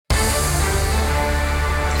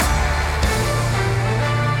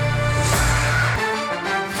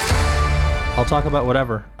I'll talk about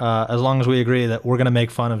whatever, as long as we agree that we're going to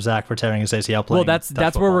make fun of Zach for tearing his ACL playing. Well,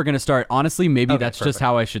 that's where we're going to start. Honestly, maybe that's perfect. Just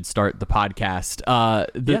how I should start the podcast.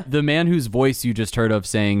 The man whose voice you just heard of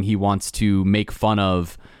saying he wants to make fun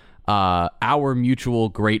of our mutual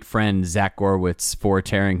great friend Zach Gorwitz for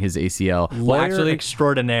tearing his ACL. Lawyer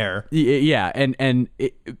extraordinaire. Yeah, and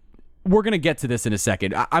we're going to get to this in a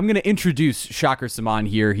second. I'm going to introduce Shaker Samman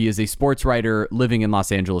here. He is a sports writer living in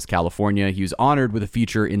Los Angeles, California. He was honored with a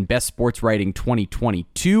feature in Best Sports Writing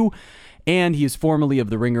 2022, and he is formerly of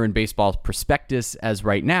the Ringer and Baseball Prospectus, as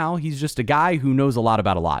right now he's just a guy who knows a lot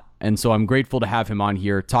about a lot. And so I'm grateful to have him on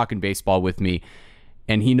here talking baseball with me.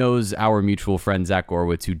 And he knows our mutual friend Zach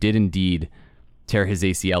Gorwitz, who did indeed tear his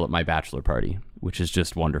ACL at my bachelor party, which is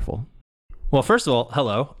just wonderful. Well, first of all,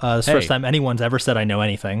 hello. It's the first time anyone's ever said I know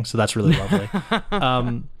anything, so that's really lovely.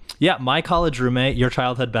 Yeah, my college roommate, your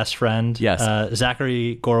childhood best friend, yes,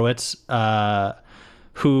 Zachary Gorwitz,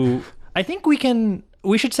 who I think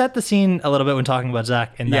we should set the scene a little bit when talking about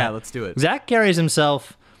Zach. Yeah, let's do it. Zach carries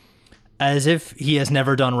himself as if he has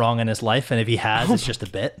never done wrong in his life, and if he has, it's just a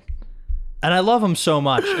bit. And I love him so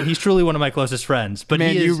much, and he's truly one of my closest friends. But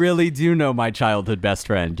man, you really do know my childhood best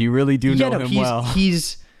friend. You really do know him well.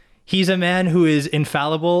 He's a man who is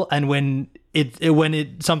infallible, and when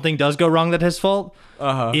something does go wrong that's his fault,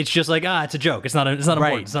 it's just like, it's a joke. It's not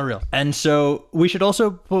important. It's not real. And so we should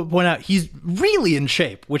also point out he's really in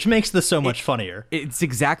shape, which makes this so much funnier. It's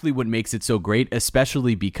exactly what makes it so great,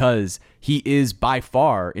 especially because he is by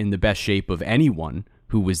far in the best shape of anyone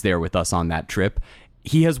who was there with us on that trip.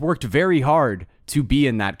 He has worked very hard to be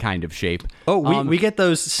in that kind of shape. Oh, we get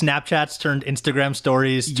those Snapchats turned Instagram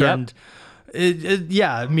stories turned...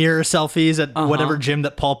 mirror selfies at whatever gym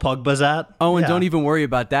that Paul Pogba's at. Oh, and don't even worry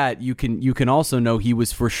about that. You can also know he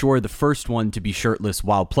was for sure the first one to be shirtless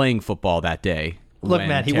while playing football that day. Look,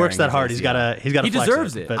 man, he works that hard. He's got to. He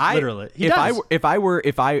deserves it. Literally,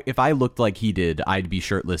 if I looked like he did, I'd be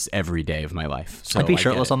shirtless every day of my life. So I'd be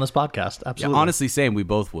shirtless on this podcast. Absolutely. Yeah, honestly, same. We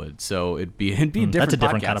both would. So it'd be a different. That's a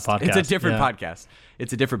different kind of podcast. It's a different podcast.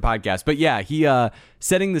 It's a different podcast. But yeah, he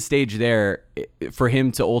setting the stage there for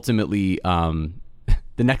him to ultimately, the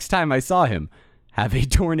next time I saw him, have a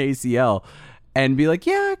torn ACL and be like,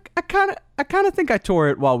 yeah, I kind of think I tore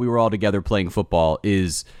it while we were all together playing football.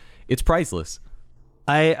 It's priceless.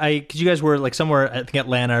 Because you guys were like somewhere, I think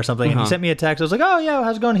Atlanta or something, and he sent me a text. I was like, oh yeah,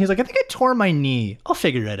 how's it going? He's like, I think I tore my knee. I'll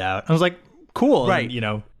figure it out. I was like, cool. Right.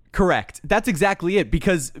 And, correct. That's exactly it.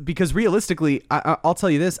 Because realistically, I'll tell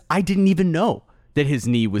you this, I didn't even know that his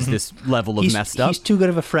knee was this level of messed up. He's too good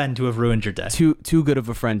of a friend to have ruined your day. Too good of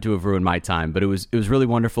a friend to have ruined my time. But it was really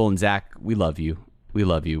wonderful. And Zach, we love you. We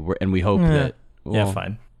love you. And we hope that... Well,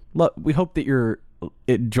 fine. We hope that you're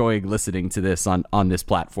enjoying listening to this on this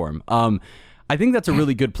platform. I think that's a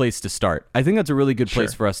really good place to start. I think that's a really good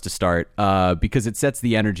place for us to start because it sets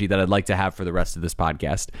the energy that I'd like to have for the rest of this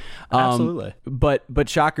podcast. Absolutely. But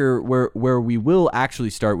Shaker, where we will actually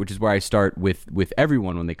start, which is where I start with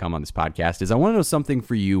everyone when they come on this podcast, is I want to know something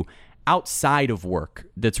for you outside of work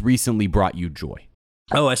that's recently brought you joy.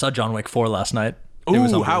 Oh, I saw John Wick 4 last night.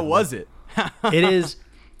 Ooh, how was it? It is...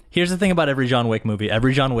 Here's the thing about every John Wick movie.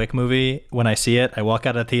 Every John Wick movie, when I see it, I walk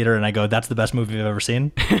out of the theater and I go, that's the best movie I've ever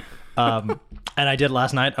seen. And I did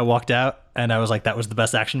last night. I walked out and I was like, that was the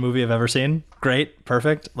best action movie I've ever seen. Great.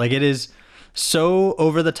 Perfect. Like, it is so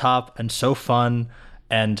over the top and so fun.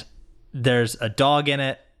 And there's a dog in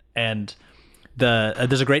it. And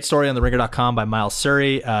there's a great story on theringer.com by Miles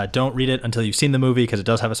Surrey. Don't read it until you've seen the movie because it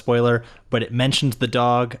does have a spoiler. But it mentions the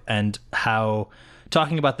dog and how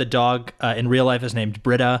talking about the dog in real life is named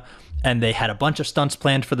Britta. And they had a bunch of stunts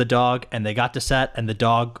planned for the dog, and they got to set, and the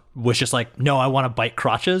dog was just like, no, I want to bite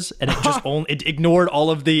crotches. And it just it ignored all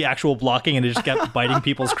of the actual blocking, and it just kept biting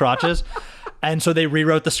people's crotches. And so they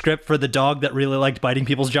rewrote the script for the dog that really liked biting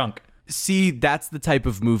people's junk. See, that's the type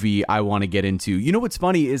of movie I want to get into. You know what's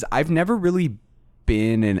funny is I've never really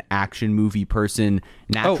been an action movie person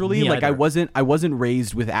naturally. Like I wasn't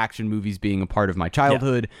raised with action movies being a part of my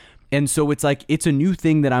childhood. Yeah. And so it's like, it's a new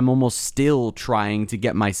thing that I'm almost still trying to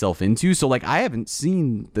get myself into. So like, I haven't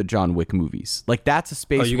seen the John Wick movies. Like, that's a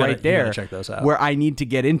space you gotta check those out. Where I need to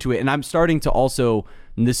get into it. And I'm starting to also,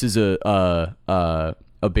 and this is a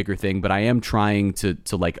bigger thing, but I am trying to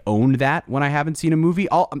like own that when I haven't seen a movie.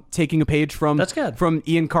 I'm taking a page from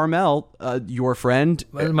Ian Carmel, your friend,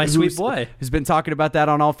 my sweet boy, who's been talking about that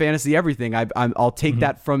on All Fantasy Everything. I'll take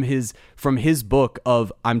that from his book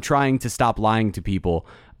of I'm trying to stop lying to people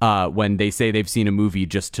when they say they've seen a movie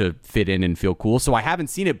just to fit in and feel cool. So I haven't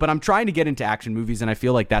seen it, but I'm trying to get into action movies, and I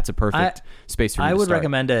feel like that's a perfect space for me to start. I would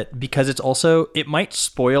recommend it because it might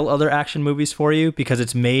spoil other action movies for you because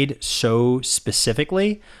it's made so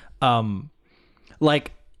specifically.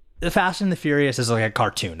 like the Fast and the Furious is like a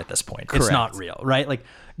cartoon at this point. Correct. It's not real, right? Like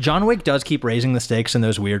John Wick does keep raising the stakes in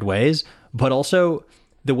those weird ways, but also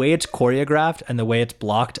the way it's choreographed and the way it's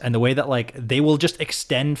blocked and the way that like they will just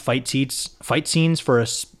extend fight scenes for a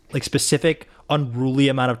like specific unruly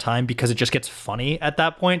amount of time because it just gets funny at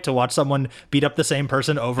that point to watch someone beat up the same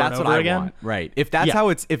person over and over again. Want. Right. If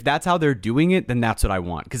that's how they're doing it, then that's what I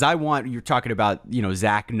want. Because you're talking about,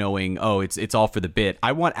 Zach knowing, it's all for the bit.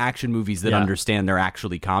 I want action movies that understand they're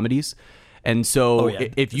actually comedies. And so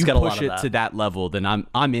if you push it to that level, then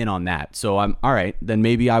I'm in on that. So I'm all right. Then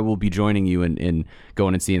maybe I will be joining you in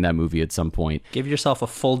going and seeing that movie at some point. Give yourself a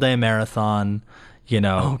full day marathon.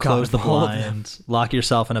 Close the blinds, lock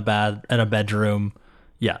yourself in a bedroom.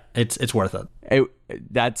 Yeah, it's worth it.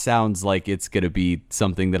 That sounds like it's going to be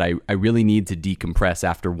something that I really need to decompress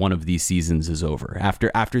after one of these seasons is over.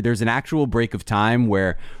 After there's an actual break of time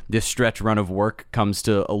where this stretch run of work comes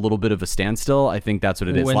to a little bit of a standstill, I think that's what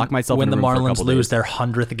it is. Lock myself in a room for a couple days. When the Marlins lose their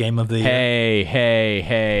 100th game of the year.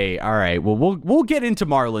 Hey. All right. Well, we'll get into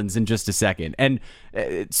Marlins in just a second. And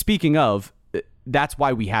speaking of, that's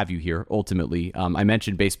why we have you here, ultimately. I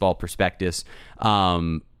mentioned Baseball Prospectus.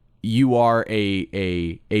 You are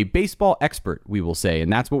a baseball expert, we will say,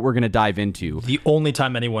 and that's what we're going to dive into. The only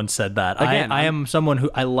time anyone said that. Again, I am someone who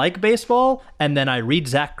I like baseball, and then I read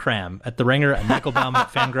Zach Cram at The Ringer and Michael Baum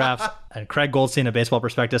at Fangraphs and Craig Goldstein at Baseball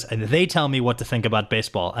Prospectus, and they tell me what to think about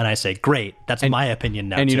baseball, and I say, great, that's my opinion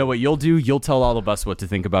now. And too. You know what you'll do? You'll tell all of us what to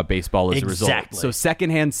think about baseball as a result. Exactly. So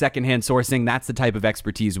secondhand sourcing, that's the type of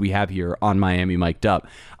expertise we have here on Miami Mic'd Up.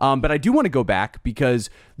 But I do want to go back because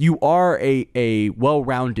you are a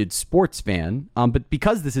well-rounded sports fan, but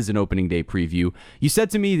because this is an opening day preview, you said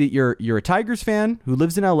to me that you're a Tigers fan who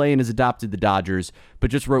lives in LA and has adopted the Dodgers,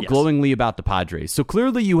 but just wrote glowingly about the Padres. So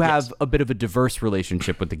clearly you have a bit of a diverse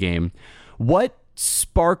relationship with the game. What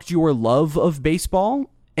sparked your love of baseball?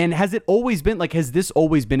 And has this always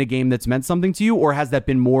been a game that's meant something to you, or has that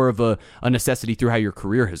been more of a necessity through how your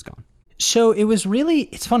career has gone? So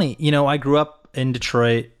it's funny, I grew up in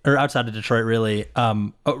Detroit, or outside of Detroit, really,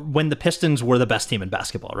 when the Pistons were the best team in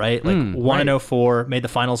basketball, right? Like won in 04, made the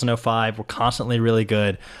finals in 05, were constantly really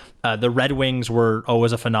good. The Red Wings were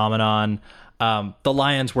always a phenomenon. The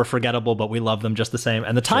Lions were forgettable, but we love them just the same.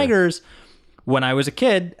 And the Tigers, when I was a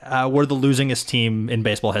kid, were the losingest team in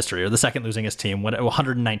baseball history, or the second losingest team,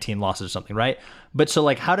 119 losses or something, right? But so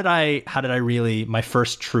like, how did I really, my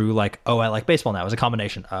first true I like baseball now was a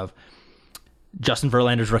combination of Justin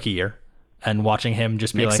Verlander's rookie year and watching him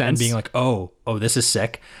just be and being like, oh, this is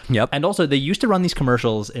sick. Yep. And also they used to run these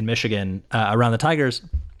commercials in Michigan around the Tigers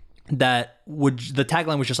the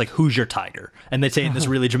tagline was just like, who's your Tiger? And they'd say it in this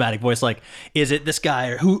really dramatic voice, like, is it this guy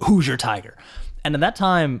or who's your Tiger? And at that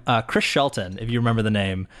time, Chris Shelton, if you remember the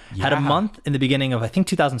name, had a month in the beginning of, I think,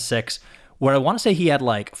 2006, where I want to say he had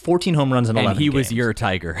like 14 home runs in 11 games. And he was games. your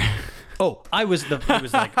Tiger. Oh, it was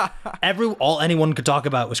like all anyone could talk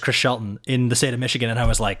about was Chris Shelton in the state of Michigan, and I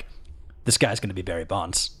was like, this guy's going to be Barry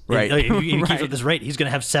Bonds. Right. If he keeps at this rate, he's going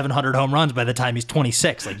to have 700 home runs by the time he's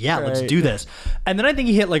 26. Like, yeah, let's do this. And then I think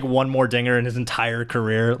he hit like one more dinger in his entire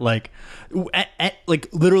career. Like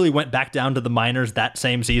literally went back down to the minors that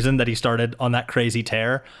same season that he started on that crazy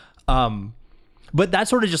tear. But that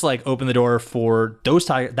sort of just like opened the door for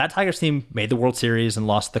that Tigers team made the World Series and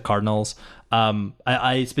lost to the Cardinals.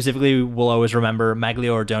 I specifically will always remember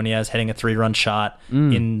Maglio Ordonez hitting a 3-run shot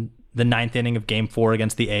in the 9th inning of Game 4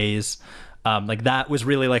 against the A's. Like that was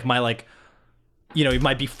really like my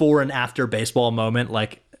my before and after baseball moment,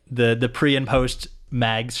 like the pre and post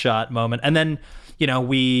Mags shot moment. And then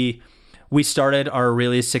we started our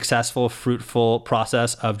really successful, fruitful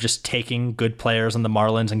process of just taking good players on the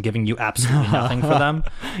Marlins and giving you absolutely nothing for them.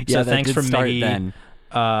 So thanks for Miggy.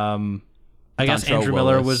 I guess Andrew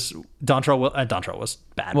Miller was Dontrell was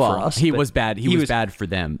bad for us. He was bad. He was bad for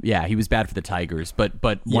them. Yeah, he was bad for the Tigers, but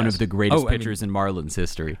one of the greatest pitchers in Marlins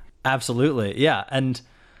history. Absolutely. Yeah. And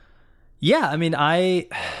yeah,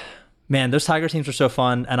 those Tiger teams were so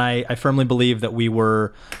fun. And I firmly believe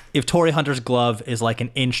that if Torrey Hunter's glove is like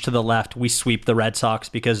an inch to the left, we sweep the Red Sox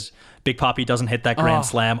because Big Papi doesn't hit that grand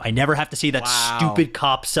slam. I never have to see that stupid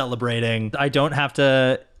cop celebrating. I don't have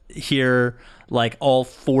to hear like all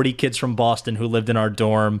 40 kids from Boston who lived in our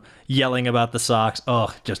dorm yelling about the Sox.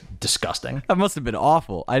 Oh, just disgusting. That must have been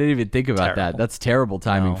awful. I didn't even think about that. That's terrible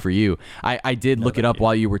timing for you. I did look it up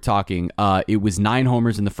while you were talking. It was 9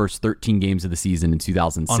 homers in the first 13 games of the season in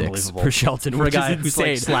 2006 for Shelton, for a guy whose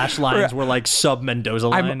like slash lines were like sub Mendoza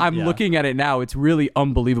line. I'm looking at it now. It's really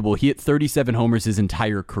unbelievable. He hit 37 homers his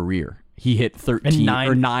entire career. He hit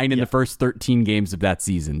 9 in the first 13 games of that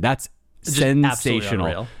season. That's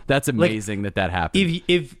sensational. That's amazing that happened.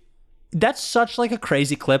 that's such like a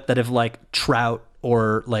crazy clip that if like Trout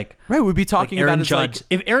or like we'd be talking Aaron about Judge.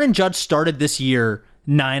 If Aaron Judge started this year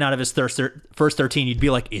 9 out of his first 13, you'd be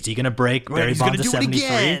like, is he gonna break Barry Bonds to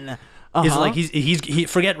 73? Is like he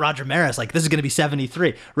forget Roger Maris, like this is gonna be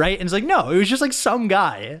 73, right? And it's like, no, it was just like some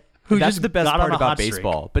guy who that's just the best got part on a about hot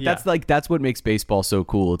baseball. streak. But that's what makes baseball so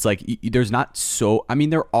cool. It's like there's not so. I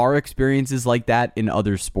mean, there are experiences like that in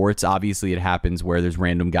other sports. Obviously, it happens where there's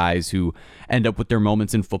random guys who end up with their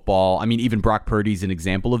moments in football. I mean, even Brock Purdy's an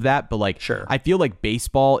example of that. But like, sure. I feel like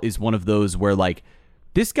baseball is one of those where like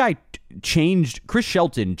this guy changed. Chris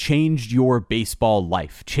Shelton changed your baseball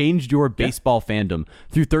life, changed your baseball fandom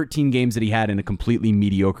through 13 games that he had in a completely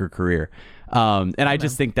mediocre career. And I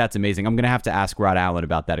just think that's amazing. I'm going to have to ask Rod Allen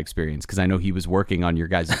about that experience because I know he was working on your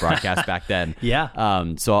guys' broadcast back then. Yeah.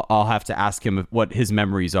 So I'll have to ask him what his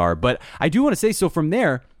memories are. But I do want to say, so from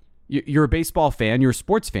there, you're a baseball fan, you're a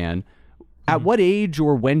sports fan. At what age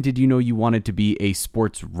or when did you know you wanted to be a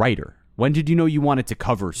sports writer? When did you know you wanted to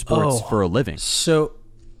cover sports for a living? So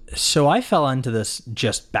I fell into this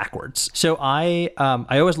just backwards. So I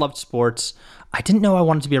always loved sports. I didn't know I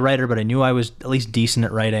wanted to be a writer, but I knew I was at least decent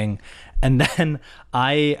at writing. And then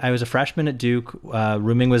I was a freshman at Duke,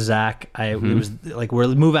 rooming with Zach. It was like we're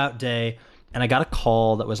move out day, and I got a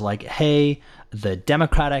call that was like, "Hey, the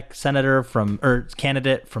Democratic senator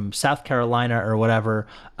candidate from South Carolina or whatever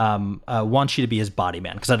wants you to be his body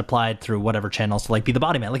man," because I'd applied through whatever channels to like be the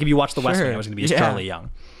body man. Like if you watch The West Wing, I was going to be his Charlie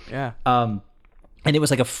Young. Yeah. And it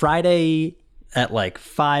was like a Friday at like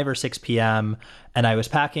 5 or 6 p.m. and I was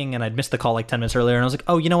packing and I'd missed the call like 10 minutes earlier, and I was like,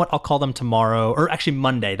 oh, you know what? I'll call them tomorrow, or actually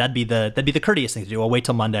Monday. That'd be the courteous thing to do. I'll wait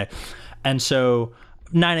till Monday. And so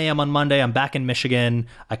 9 a.m. on Monday, I'm back in Michigan.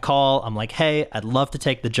 I call. I'm like, hey, I'd love to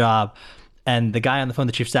take the job. And the guy on the phone,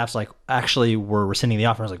 the chief of staff's like, actually, we're rescinding the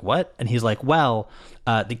offer. I was like, what? And he's like, well,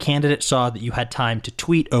 the candidate saw that you had time to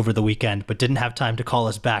tweet over the weekend, but didn't have time to call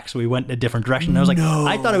us back. So we went in a different direction. And I was like,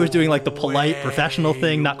 I thought I was doing like the polite professional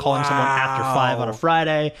thing, not calling someone after 5 on a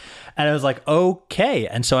Friday. And I was like, okay.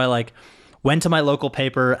 And so I like went to my local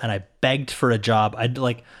paper and I begged for a job. I'd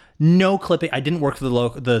like no clipping. I didn't work for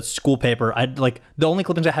the school paper. I'd like the only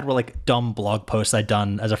clippings I had were like dumb blog posts I'd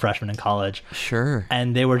done as a freshman in college. Sure.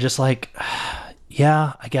 And they were just like,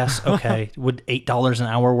 yeah, I guess. Okay. Would $8 an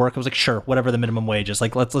hour work? I was like, sure, whatever the minimum wage is.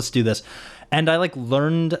 Like, let's do this. And I like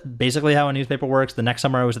learned basically how a newspaper works. The next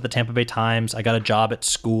summer I was at the Tampa Bay Times. I got a job at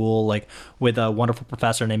school, like with a wonderful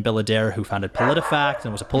professor named Bill Adair who founded PolitiFact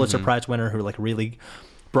and was a Pulitzer Prize winner who like really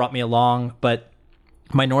brought me along. But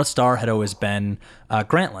my North Star had always been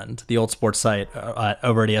Grantland, the old sports site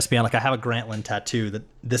over at ESPN. Like I have a Grantland tattoo that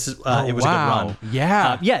this is, it was a good run.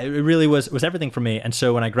 Yeah. Yeah, it really was everything for me. And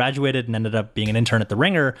so when I graduated and ended up being an intern at the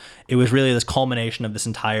Ringer, it was really this culmination of this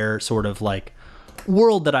entire sort of like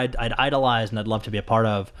world that I'd idolized and I'd love to be a part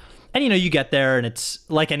of. And, you know, you get there and it's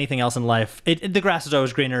like anything else in life. The grass is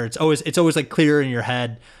always greener. It's always like clearer in your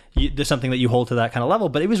head. There's something that you hold to that kind of level,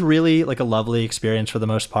 but it was really like a lovely experience for the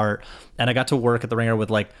most part. And I got to work at the Ringer with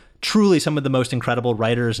like truly some of the most incredible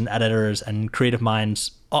writers and editors and creative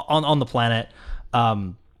minds on the planet.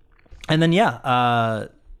 And then, I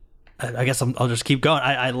guess I'll just keep going.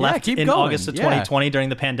 I left in August of 2020 during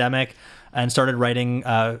the pandemic and started writing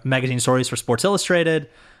magazine stories for Sports Illustrated.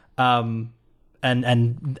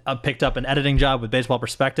 And picked up an editing job with Baseball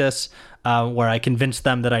Prospectus, where I convinced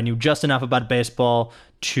them that I knew just enough about baseball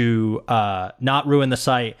to not ruin the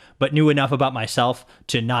site, but knew enough about myself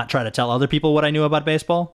to not try to tell other people what I knew about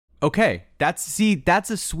baseball. Okay, that's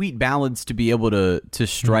a sweet balance to be able to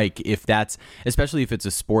strike. If that's, especially if it's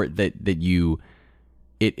a sport that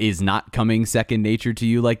it is not coming second nature to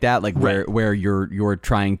you like that, like where you're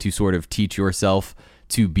trying to sort of teach yourself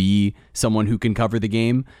to be someone who can cover the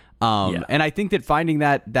game. And I think that finding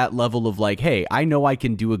that level of like, hey, I know I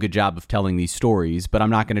can do a good job of telling these stories, but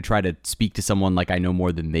I'm not going to try to speak to someone like I know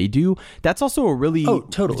more than they do. That's also a really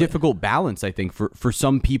difficult balance, I think, for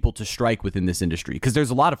some people to strike within this industry. Because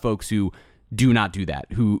there's a lot of folks who do not do that,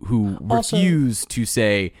 who refuse to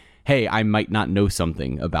say, hey, I might not know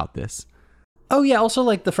something about this. Oh, yeah. Also,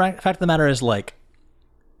 like, the fact of the matter is, like,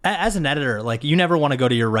 as an editor, like, you never want to go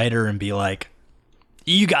to your writer and be like,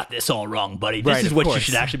 you got this all wrong, buddy. This is what you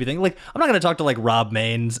should actually be thinking. Like, I'm not going to talk to like Rob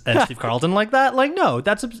Maines and Steve Carlton like that. Like, no,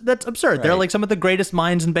 that's absurd. Right. They're like some of the greatest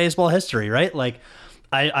minds in baseball history, right? Like,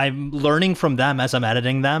 I'm learning from them as I'm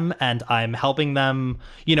editing them, and I'm helping them.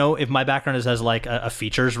 You know, if my background is as like a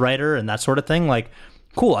features writer and that sort of thing, like,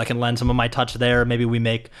 cool, I can lend some of my touch there. Maybe we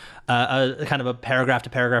make a kind of a paragraph to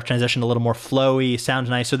paragraph transition a little more flowy, sounds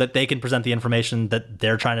nice, so that they can present the information that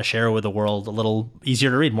they're trying to share with the world a little easier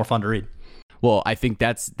to read, more fun to read. Well, I think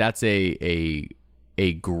that's a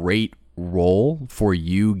great role for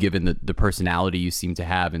you, given the personality you seem to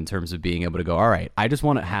have, in terms of being able to go, all right, I just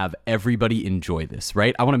want to have everybody enjoy this,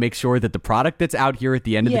 right? I want to make sure that the product that's out here at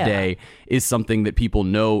the end of the day is something that people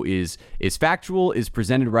know is factual, is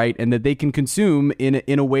presented right, and that they can consume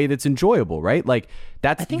in a way that's enjoyable, right? Like,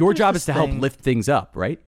 that's your job, is to help lift things up,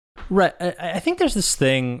 right? Right. I think there's this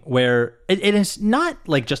thing where it is not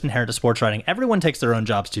like just inherent to sports writing. Everyone takes their own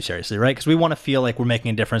jobs too seriously, right? Because we want to feel like we're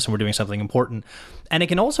making a difference and we're doing something important. And it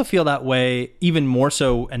can also feel that way even more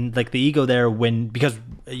so, and like the ego there because,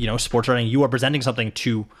 sports writing, you are presenting something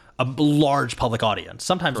to a large public audience,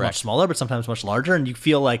 sometimes much smaller, but sometimes much larger. And you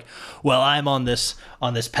feel like, well, I'm on this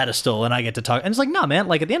pedestal and I get to talk. And it's like, nah, man,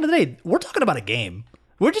 like at the end of the day, we're talking about a game.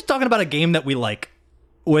 We're just talking about a game that we like.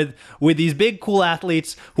 With these big, cool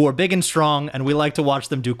athletes who are big and strong, and we like to watch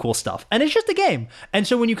them do cool stuff. And it's just a game. And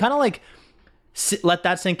so when you kind of like let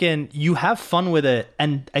that sink in, you have fun with it.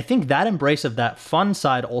 And I think that embrace of that fun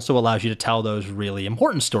side also allows you to tell those really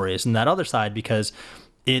important stories in that other side, because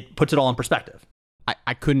it puts it all in perspective.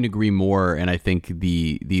 I couldn't agree more. And I think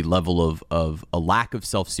the level of a lack of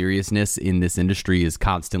self-seriousness in this industry is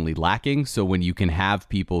constantly lacking. So when you can have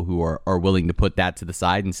people who are willing to put that to the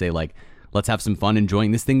side and say, like, let's have some fun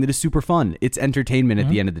enjoying this thing that is super fun. It's entertainment at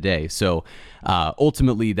the end of the day. So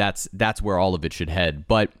ultimately, that's where all of it should head.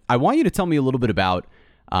 But I want you to tell me a little bit about,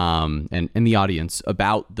 and the audience,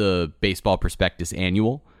 about the Baseball Prospectus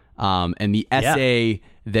Annual and the essay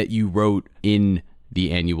that you wrote in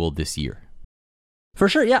the annual this year. For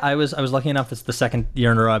sure, yeah. I was lucky enough. It's the second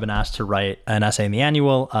year in a row I've been asked to write an essay in the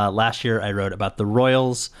annual. Last year, I wrote about the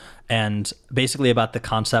Royals and basically about the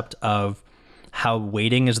concept of how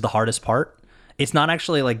waiting is the hardest part. It's not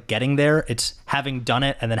actually like getting there. It's having done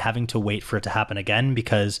it and then having to wait for it to happen again,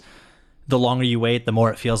 because the longer you wait, the more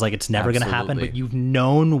it feels like it's never going to happen. But you've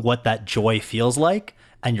known what that joy feels like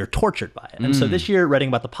and you're tortured by it. And so this year, writing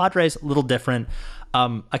about the Padres, a little different.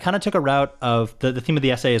 I kind of took a route of the theme of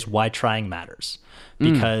the essay is why trying matters.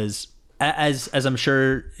 Because as I'm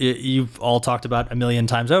sure you've all talked about a million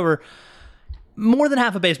times over, more than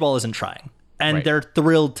half of baseball isn't trying. And they're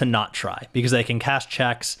thrilled to not try because they can cash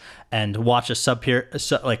checks and watch a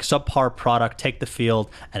subpar product take the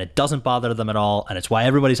field, and it doesn't bother them at all. And it's why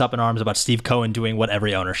everybody's up in arms about Steve Cohen doing what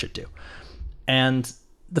every owner should do. And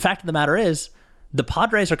the fact of the matter is, the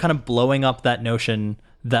Padres are kind of blowing up that notion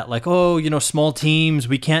that like, small teams,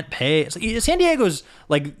 we can't pay. It's like, San Diego's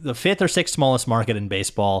like the fifth or sixth smallest market in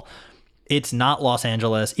baseball. It's not Los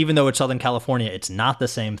Angeles. Even though it's Southern California, it's not the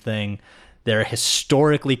same thing. They're a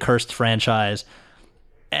historically cursed franchise.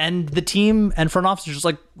 And the team and front office is just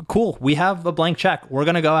like, cool, we have a blank check. We're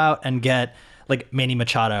going to go out and get like Manny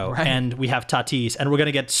Machado, and we have Tatis, and we're going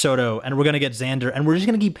to get Soto, and we're going to get Xander, and we're just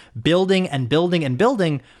going to keep building and building and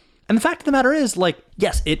building. And the fact of the matter is, like,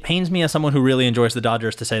 yes, it pains me as someone who really enjoys the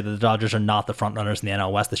Dodgers to say that the Dodgers are not the front runners in the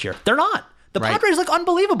NL West this year. They're not. The Padres look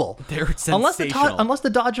unbelievable. They're sensational. Unless the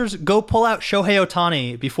Dodgers go pull out Shohei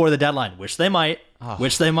Ohtani before the deadline, which they might.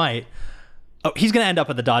 Oh, he's going to end up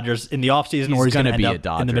at the Dodgers in the offseason, or he's going to be end a up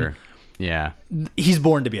Dodger. in the middle. Yeah. He's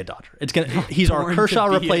born to be a Dodger. He's our Kershaw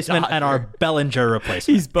replacement and our Bellinger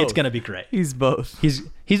replacement. He's both. It's going to be great. He's both. He's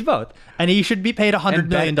both. And he should be paid $100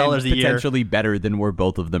 million a year. Potentially better than where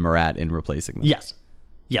both of them are at in replacing them.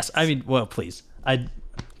 Yes. I mean, well, please.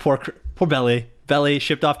 Poor Belly. Belly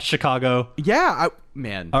shipped off to Chicago. Yeah,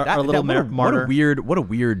 Our little martyr. What a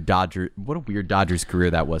weird Dodgers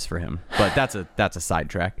career that was for him. But that's a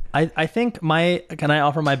sidetrack. I think can I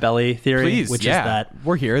offer my Belly theory? Please, which is that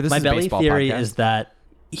we're here. This my is a Belly baseball theory podcast. is that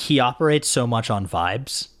he operates so much on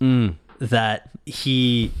vibes that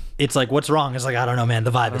it's like, what's wrong? It's like, I don't know, man.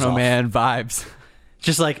 The vibe is off. Man, vibes.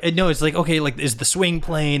 Just like, no, it's like, okay, like, is the swing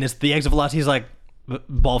plane? Is the exit velocity? He's like,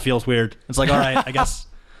 ball feels weird. It's like, all right, I guess.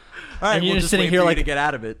 All right, and you're we'll just sitting here like to get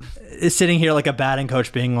out of it. Sitting here like a batting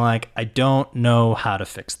coach being like, I don't know how to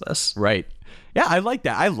fix this. Right. Yeah, I like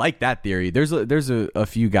that. I like that theory. There's a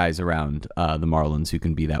few guys around the Marlins who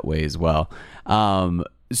can be that way as well.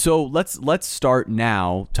 So let's start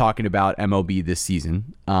now talking about MLB this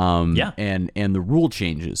season. And the rule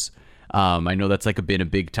changes. I know that's been a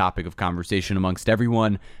big topic of conversation amongst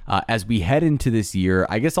everyone. As we head into this year,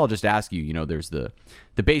 I guess I'll just ask you, there's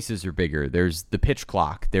the bases are bigger. There's the pitch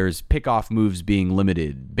clock. There's pickoff moves being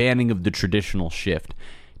limited, banning of the traditional shift.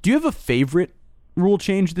 Do you have a favorite rule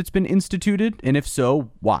change that's been instituted? And if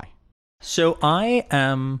so, why? So I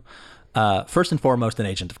am, first and foremost, an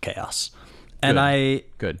agent of chaos. And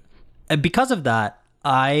And because of that,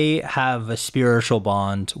 I have a spiritual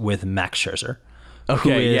bond with Max Scherzer.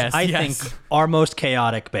 Who is, I think, our most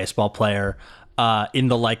chaotic baseball player in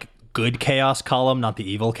the good chaos column, not the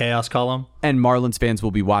evil chaos column. And Marlins fans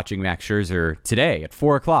will be watching Max Scherzer today at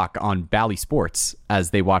 4 o'clock on Bally Sports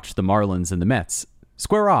as they watch the Marlins and the Mets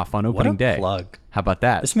square off on opening day. Plug. How about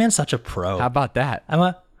that? This man's such a pro. How about that?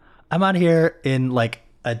 I'm out here in like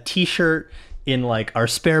a t-shirt in like our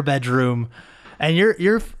spare bedroom, and you're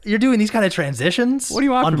doing these kind of transitions. What do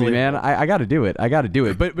you want from me, man? I got to do it.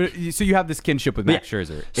 But so you have this kinship with Max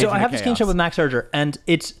Scherzer. So I have this kinship with Max Scherzer, and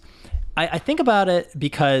it's I think about it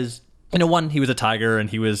because, one, he was a Tiger and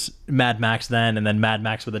he was Mad Max then, and then Mad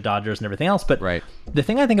Max with the Dodgers and everything else. But the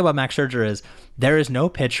thing I think about Max Scherzer is there is no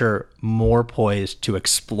pitcher more poised to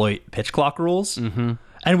exploit pitch clock rules. Mm-hmm.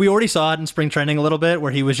 And we already saw it in spring training a little bit,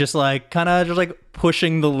 where he was just like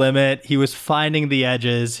pushing the limit. He was finding the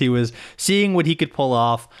edges. He was seeing what he could pull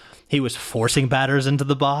off. He was forcing batters into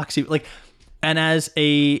the box. And as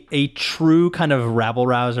a true kind of rabble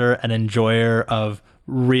rouser and enjoyer of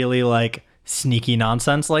really like sneaky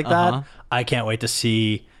nonsense like that, I can't wait to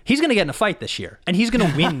see. He's going to get in a fight this year, and he's going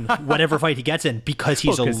to win whatever fight he gets in because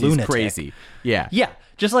he's a lunatic. He's crazy. Yeah.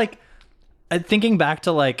 Just like thinking back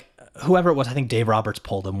to like whoever it was, I think Dave Roberts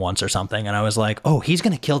pulled him once or something, and I was like, oh, he's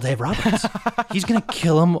going to kill Dave Roberts. He's going to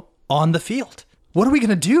kill him on the field. What are we going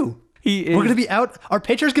to do? We're going to be out. Our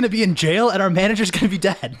pitcher's going to be in jail, and our manager's going to be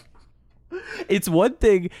dead. It is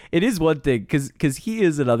one thing because he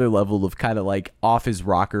is another level of kind of like off his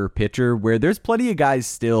rocker pitcher, where there's plenty of guys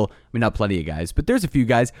still. I mean, not plenty of guys, but there's a few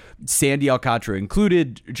guys, Sandy Alcantara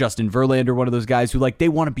included, Justin Verlander, one of those guys who like they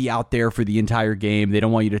want to be out there for the entire game. They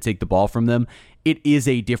don't want you to take the ball from them. It is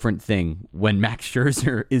a different thing when Max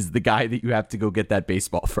Scherzer is the guy that you have to go get that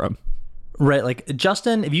baseball from. Right, like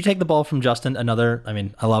Justin, if you take the ball from Justin, I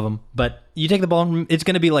love him, but you take the ball from him, it's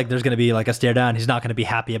going to be like, there's going to be like a stare down. He's not going to be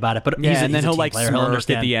happy about it, but then he'll like smirk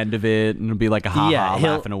at the end of it, and it'll be like a ha-ha,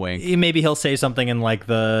 laugh and a wink. Maybe he'll say something in like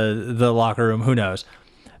the locker room, who knows.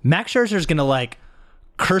 Max Scherzer's going to like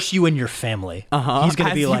curse you and your family. He's going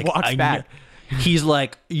to be like, he's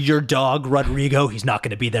like, your dog, Rodrigo, he's not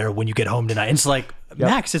going to be there when you get home tonight. And it's like,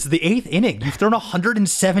 Max, it's the 8th inning. You've thrown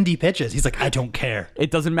 170 pitches. He's like, I don't care. It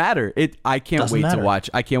doesn't matter. I can't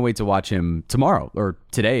wait to watch him tomorrow or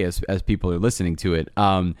today as people are listening to it.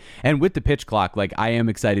 And with the pitch clock, like I am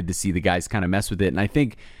excited to see the guys kind of mess with it. And I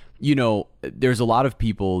think, there's a lot of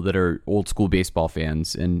people that are old school baseball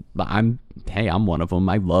fans, and I'm one of them.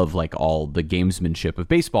 I love like all the gamesmanship of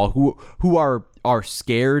baseball who are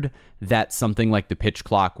scared that something like the pitch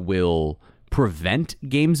clock will prevent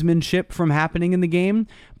gamesmanship from happening in the game.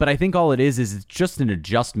 But I think all it is it's just an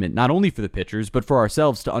adjustment, not only for the pitchers, but for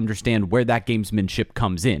ourselves to understand where that gamesmanship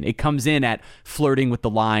comes in. It comes in at flirting with the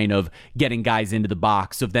line of getting guys into the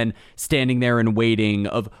box, of then standing there and waiting,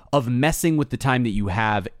 of messing with the time that you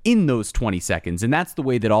have in those 20 seconds. And that's the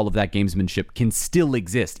way that all of that gamesmanship can still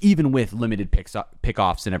exist, even with limited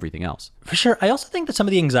pickoffs and everything else. For sure. I also think that some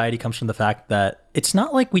of the anxiety comes from the fact that it's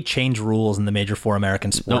not like we change rules in the major four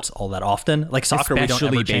American sports all that often. Like soccer, we don't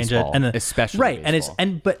ever change it. And especially right.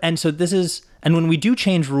 Baseball. And so this is, and when we do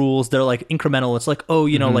change rules, they're like incremental. It's like,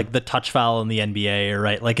 like the touch foul in the NBA, or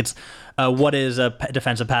right. Like it's what is a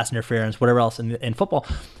defensive pass interference, whatever else in football.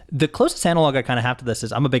 The closest analog I kind of have to this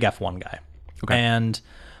is I'm a big F1 guy. Okay. And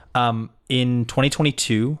in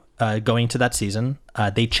 2022, going to that season,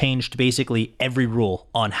 they changed basically every rule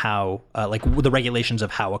on how, like the regulations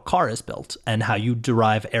of how a car is built and how you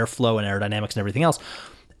derive airflow and aerodynamics and everything else.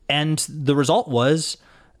 And the result was,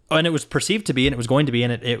 and it was perceived to be, and it was going to be,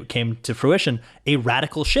 and it came to fruition, a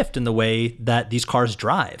radical shift in the way that these cars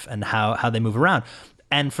drive and how they move around.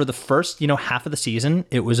 And for the first, half of the season,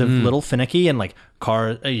 it was a little finicky, and like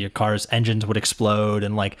cars' engines would explode,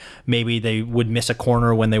 and like maybe they would miss a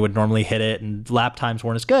corner when they would normally hit it, and lap times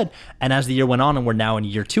weren't as good. And as the year went on, and we're now in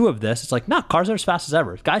year 2 of this, it's like, no, cars are as fast as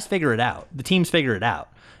ever. Guys figure it out. The teams figure it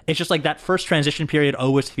out. It's just like that first transition period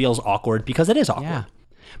always feels awkward because it is awkward. Yeah.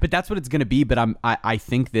 But that's what it's going to be. But I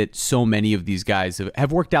think that so many of these guys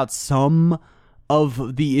have worked out some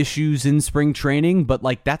of the issues in spring training, but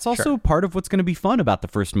like that's also part of what's going to be fun about the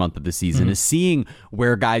first month of the season is seeing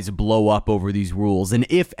where guys blow up over these rules, and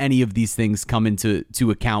if any of these things come into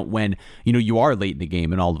account when you are late in the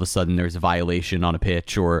game and all of a sudden there's a violation on a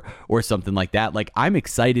pitch or something like that. Like I'm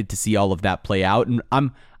excited to see all of that play out, and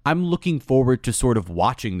I'm looking forward to sort of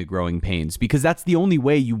watching the growing pains, because that's the only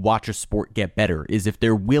way you watch a sport get better is if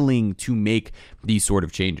they're willing to make these sort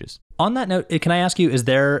of changes. On that note, can I ask you, is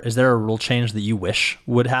there a rule change that you wish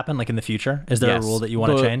would happen, like in the future? Is there a rule that you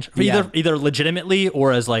want to change? Either legitimately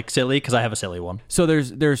or as like silly, because I have a silly one. So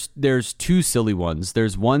there's 2 silly ones.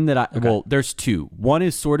 There's one that there's 2. One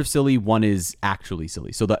is sort of silly, one is actually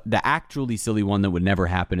silly. So the actually silly one that would never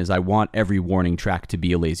happen is I want every warning track to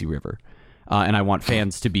be a lazy river. and I want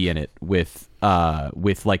fans to be in it with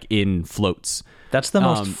like in floats. That's the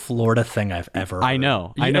most Florida thing I've ever heard. I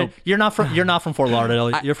know. You're not from Fort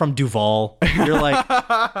Lauderdale. You're from Duval. You're like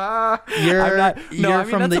you're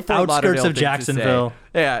from the outskirts of Jacksonville.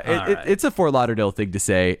 Yeah, it's a Fort Lauderdale thing to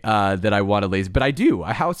say that I want to lazy, but I do.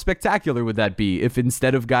 How spectacular would that be if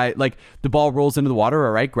instead of like the ball rolls into the water,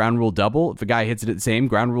 all right, ground rule double. If a guy hits it at the same,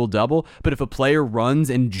 ground rule double. But if a player runs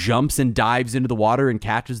and jumps and dives into the water and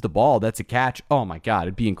catches the ball, that's a catch. Oh my God,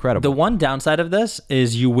 it'd be incredible. The one downside of this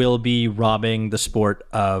is you will be robbing the sport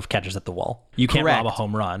of catches at the wall. You can't rob a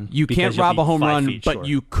home run. You can't rob a home run, but short.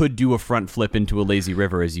 you could do a front flip into a lazy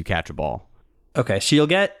river as you catch a ball. Okay, so you'll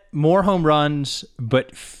get more home runs,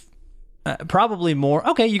 but probably more.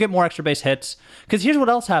 Okay, you get more extra base hits. Because here's what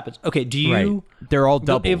else happens. Okay, do you? Right. They're all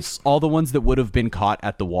doubles. All the ones that would have been caught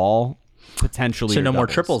at the wall, potentially. So no more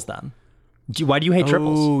doubles. Triples then. Why do you hate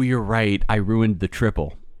triples? Oh, you're right. I ruined the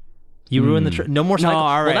triple. You ruined the no more cycle. No,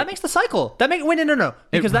 all right. Well, that makes the cycle. Wait, no.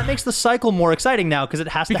 Because that makes the cycle more exciting now because it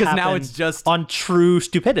has to happen now it's just on true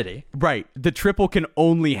stupidity. Right. The triple can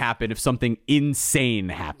only happen if something insane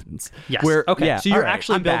happens. Yes. Okay. Yeah, so you're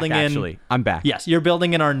actually building in. I'm back. Yes, you're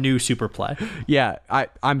building in our new super play. Yeah,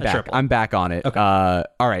 I'm back. Triple. I'm back on it. Okay.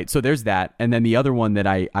 All right. So there's that, and then the other one that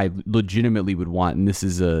I legitimately would want, and this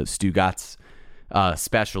is a Stu Gott's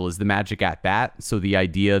special, is the magic at bat. So the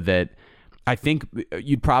idea that. I think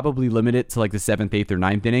you'd probably limit it to like the 7th, 8th, or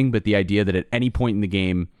 9th inning, but the idea that at any point in the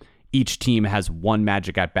game, each team has one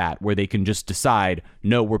magic at bat where they can just decide,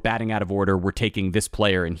 no, we're batting out of order, we're taking this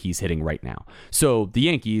player and he's hitting right now. So the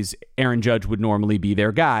Yankees, Aaron Judge would normally be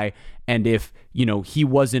their guy, and if, he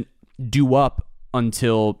wasn't due up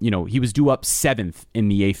until, he was due up 7th in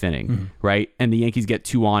the 8th inning, right? And the Yankees get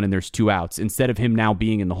 2 on and there's 2 outs. Instead of him now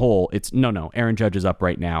being in the hole, it's no, Aaron Judge is up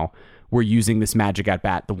right now. We're using this magic at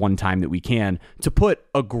bat the one time that we can to put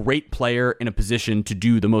a great player in a position to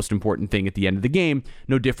do the most important thing at the end of the game.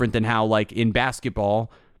 No different than how, like in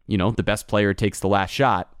basketball, the best player takes the last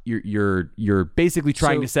shot. You're basically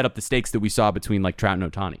trying to set up the stakes that we saw between like Trout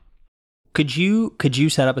and Ohtani. Could you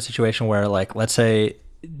set up a situation where, like, let's say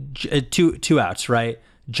two outs, right?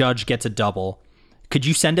 Judge gets a double. Could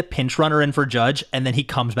you send a pinch runner in for Judge and then he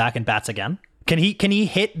comes back and bats again? Can he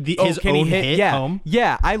hit his own hit home?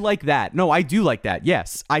 Yeah, I like that. No, I do like that.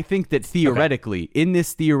 Yes. I think that theoretically, in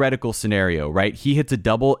this theoretical scenario, right, he hits a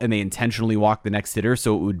double and they intentionally walk the next hitter,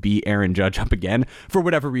 so it would be Aaron Judge up again. For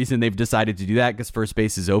whatever reason, they've decided to do that because first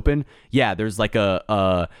base is open. Yeah, there's like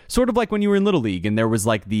a sort of like when you were in Little League and there was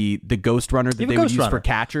like the ghost runner that they would use for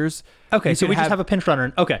catchers. Okay, so we just have a pinch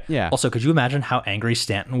runner. Okay. Yeah. Also, could you imagine how angry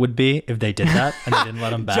Stanton would be if they did that and they didn't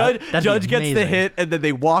let him bat? Judge gets the hit and then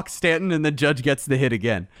they walk Stanton and then Judge gets the hit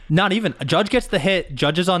again. Not even. Judge gets the hit,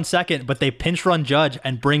 Judge is on second, but they pinch run Judge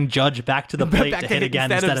and bring Judge back to the plate to hit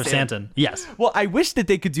again instead of Stanton. Yes. Well, I wish that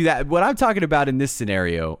they could do that. What I'm talking about in this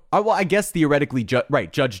scenario, I guess theoretically,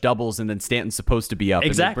 Judge doubles and then Stanton's supposed to be up.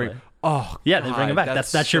 Exactly. And they bring him back. That's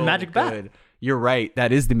so your magic bat. You're right.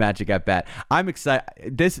 That is the magic at bat. I'm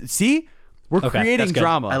excited. We're creating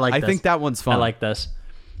drama. I think that one's fun. I like this.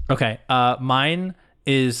 Okay. Mine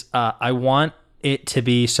is I want it to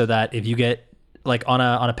be so that if you get like on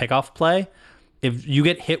a pickoff play, if you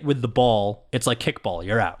get hit with the ball, it's like kickball.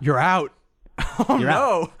 You're out. You're out. Oh, you're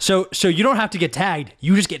no. Out. So you don't have to get tagged.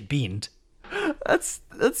 You just get beamed.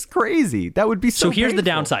 That's crazy. That would be so. So here's painful. The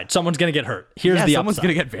downside. Someone's gonna get hurt. Here's the upside. Someone's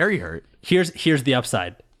gonna get very hurt. Here's the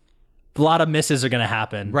upside. A lot of misses are going to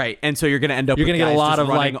happen. Right. And so you're going to end up with guys get a lot of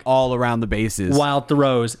running like all around the bases. Wild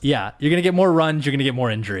throws. Yeah. You're going to get more runs. You're going to get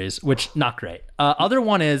more injuries, which not great. Other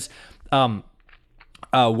one is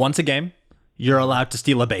once a game, you're allowed to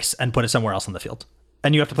steal a base and put it somewhere else on the field.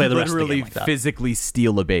 And you have to play the rest of the game like that. Physically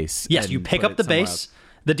steal a base. Yes. You pick up the base.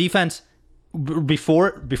 The defense,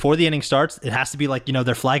 before the inning starts, it has to be like,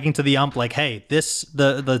 they're flagging to the ump like, hey, the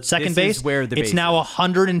second base, is where the it's base now is.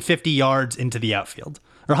 150 yards into the outfield.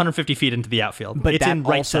 Or 150 feet into the outfield. But it's in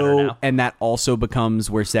right center now. And that also becomes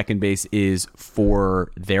where second base is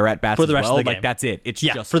for their at-bats for the rest of of the game. Like, that's it. It's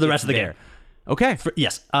just for the rest of the game. Okay.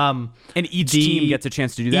 Yes. And each team gets a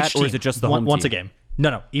chance to do that, or is it just the home once team? a game?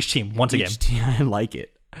 No. Each team, once a game. I like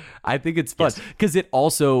it. I think it's fun. Because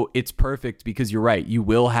it's perfect because you're right. You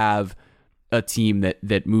will have a team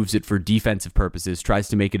that moves it for defensive purposes, tries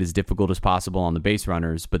to make it as difficult as possible on the base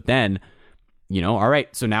runners, but then... all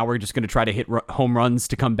right, so now we're just going to try to hit home runs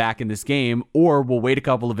to come back in this game, or we'll wait a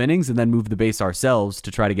couple of innings and then move the base ourselves to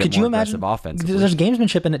try to get more aggressive offense. There's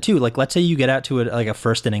gamesmanship in it too. Like, let's say you get out to a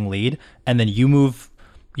first inning lead, and then you move.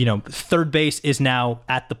 Third base is now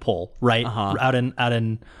at the pole, right? Out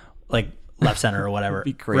in like left center or whatever.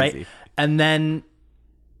 Be crazy. Right? And then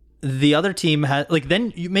the other team has like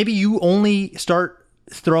then maybe you only start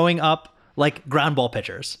throwing up like ground ball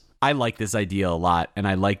pitchers. I like this idea a lot, and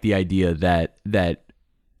I like the idea that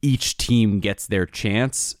each team gets their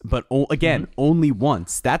chance, but again, only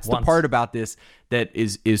once. That's the part about this that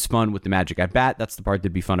is fun with the Magic at Bat. That's the part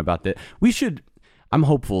that'd be fun about that. I'm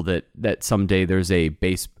hopeful that someday there's a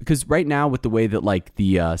base, because right now with the way that like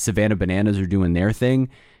the Savannah Bananas are doing their thing,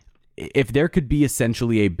 if there could be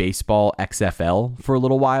essentially a baseball XFL for a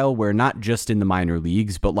little while, where not just in the minor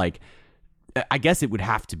leagues, but like, I guess it would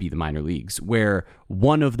have to be the minor leagues, where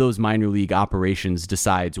one of those minor league operations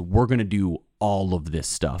decides we're going to do all of this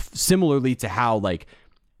stuff. Similarly to how like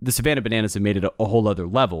the Savannah Bananas have made it a whole other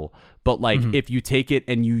level. But like if you take it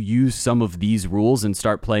and you use some of these rules and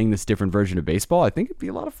start playing this different version of baseball, I think it'd be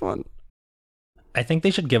a lot of fun. I think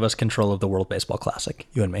they should give us control of the World Baseball Classic,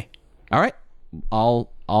 you and me. All right.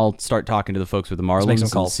 I'll start talking to the folks with the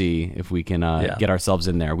Marlins and see if we can get ourselves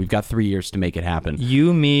in there. We've got 3 years to make it happen.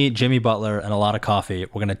 You, me, Jimmy Butler, and a lot of coffee.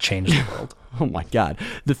 We're going to change the world. Oh my God.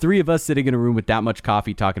 The three of us sitting in a room with that much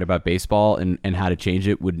coffee talking about baseball and how to change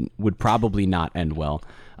it would probably not end well.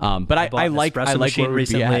 But I like machine where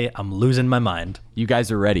recently. I'm losing my mind. You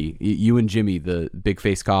guys are ready. You and Jimmy, the big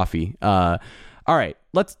face coffee. All right.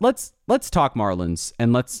 Let's talk Marlins,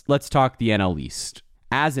 and let's talk the NL East.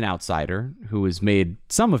 As an outsider who has made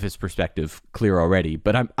some of his perspective clear already,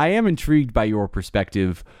 but I am intrigued by your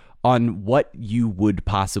perspective on what you would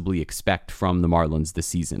possibly expect from the Marlins this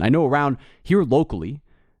season. I know around here locally,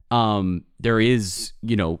 there is,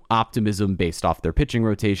 optimism based off their pitching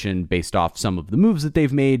rotation, based off some of the moves that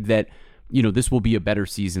they've made, that, this will be a better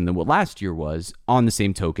season than what last year was. On the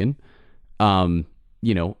same token,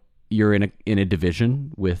 you're in a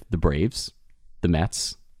division with the Braves, the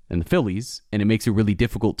Mets, and the Phillies, and it makes it really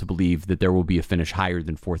difficult to believe that there will be a finish higher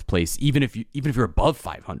than fourth place, even if you're above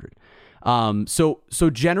 500. So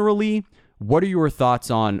generally, what are your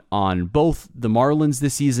thoughts on both the Marlins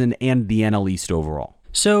this season and the NL East overall?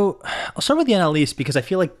 So I'll start with the NL East because I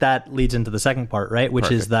feel like that leads into the second part, right?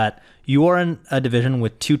 Which is that you are in a division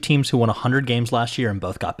with two teams who won 100 games last year and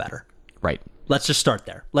both got better. Right. Let's just start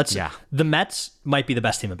there. The Mets might be the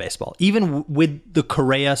best team in baseball. Even with the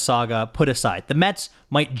Correa saga put aside, the Mets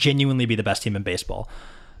might genuinely be the best team in baseball.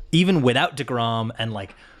 Even without DeGrom and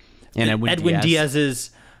Edwin Diaz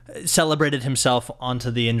is celebrated himself onto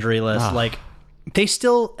the injury list. They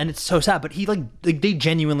still, and it's so sad, but they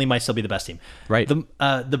genuinely might still be the best team. Right.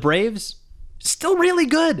 The Braves, still really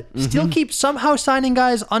good. Still keep somehow signing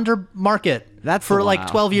guys under market. That's for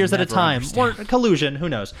 12 years at a time. Or collusion, who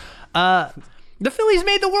knows. The Phillies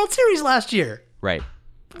made the World Series last year. Right.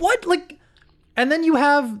 What? And then you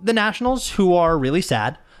have the Nationals, who are really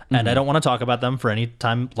sad, and I don't want to talk about them for any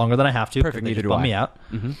time longer than I have to. Perfect. Neither do bum me out.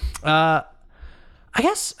 I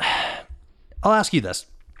guess I'll ask you this.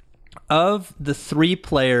 Of the three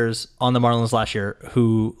players on the Marlins last year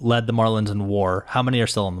who led the Marlins in WAR, how many are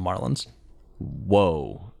still on the Marlins?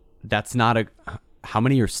 Whoa. That's not a... How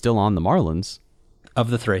many are still on the Marlins? Of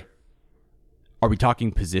the three. Are we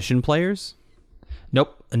talking position players?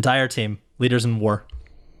 Nope. Entire team. Leaders in WAR.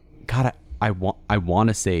 God, I want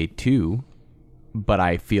to say two, but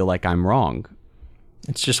I feel like I'm wrong.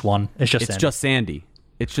 It's just one. It's just Sandy.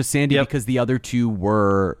 It's just Sandy because the other two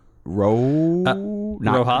were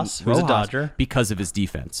Rojas, who's a Dodger. Because of his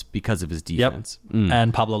defense. Yep.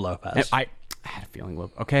 And Pablo Lopez. I had a feeling.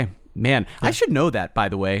 Okay. Man, I should know that, by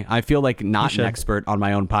the way. I feel like not an expert on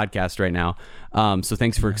my own podcast right now. So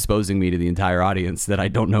thanks for exposing me to the entire audience that I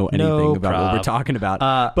don't know anything about what we're talking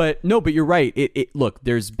about. But you're right. Look,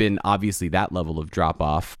 there's been obviously that level of drop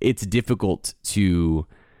off. It's difficult to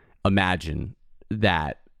imagine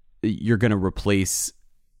that you're going to replace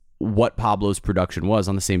what Pablo's production was.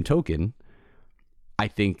 On the same token, I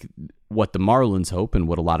think what the Marlins hope and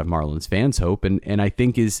what a lot of Marlins fans hope, and I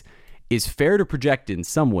think is fair to project in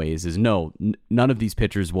some ways, is none of these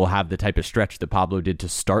pitchers will have the type of stretch that Pablo did to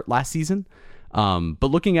start last season.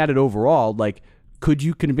 But looking at it overall, could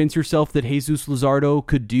you convince yourself that Jesus Luzardo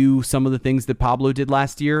could do some of the things that Pablo did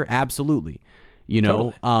last year? Absolutely.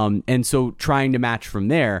 Totally. And so trying to match from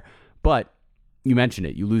there, but you mentioned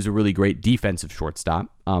it, you lose a really great defensive shortstop,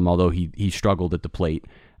 although he struggled at the plate.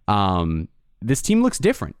 This team looks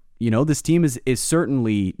different. This team is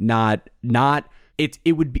certainly not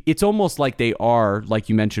it's almost like they are, like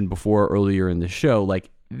you mentioned before earlier in the show,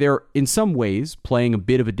 they're in some ways playing a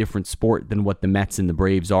bit of a different sport than what the Mets and the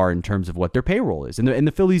Braves are in terms of what their payroll is, and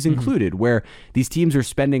the Phillies included, where these teams are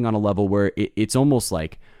spending on a level where it's almost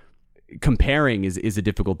like comparing is a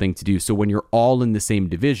difficult thing to do. So when you're all in the same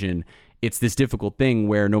division, it's this difficult thing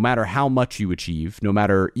where no matter how much you achieve, no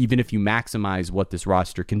matter even if you maximize what this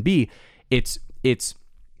roster can be, it's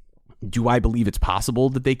Do I believe it's possible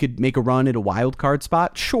that they could make a run at a wild card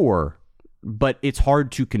spot? Sure. But it's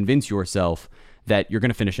hard to convince yourself that you're going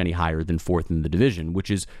to finish any higher than fourth in the division, which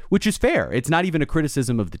is fair. It's not even a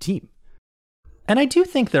criticism of the team. And I do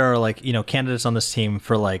think there are like, candidates on this team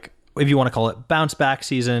for like, if you want to call it bounce back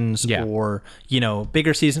seasons or,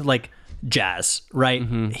 bigger seasons, like Jazz, right?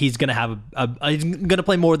 Mm-hmm. He's going to have he's going to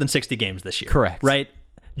play more than 60 games this year. Correct. Right?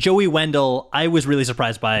 Joey Wendell, I was really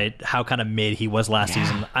surprised by how kind of mid he was last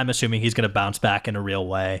season. I'm assuming he's going to bounce back in a real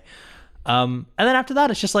way. And then after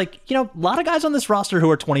that, it's just like, a lot of guys on this roster who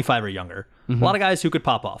are 25 or younger, a lot of guys who could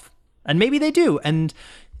pop off, and maybe they do. And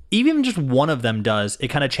even just one of them does, it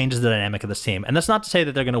kind of changes the dynamic of this team. And that's not to say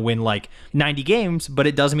that they're going to win like 90 games, but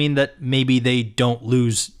it does mean that maybe they don't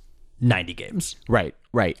lose 90 games. Right.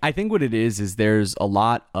 I think what it is there's a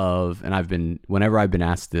lot of, and whenever I've been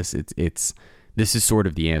asked this, this is sort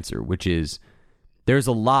of the answer, which is there's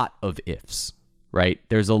a lot of ifs, right?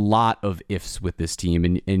 There's a lot of ifs with this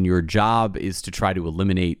team, and your job is to try to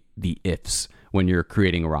eliminate the ifs when you're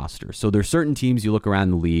creating a roster. So there's certain teams you look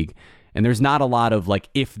around the league, and there's not a lot of like,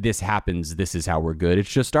 if this happens, this is how we're good. It's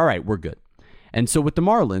just, all right, we're good. And so with the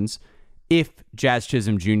Marlins, if Jazz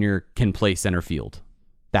Chisholm Jr. can play center field,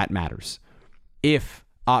 that matters. If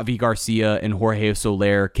Avi Garcia and Jorge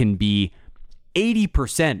Soler can be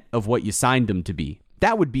 80% of what you signed them to be,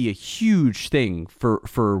 that would be a huge thing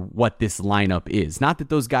for what this lineup is. Not that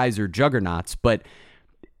those guys are juggernauts, but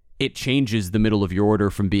it changes the middle of your order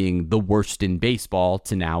from being the worst in baseball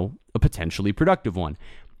to now a potentially productive one.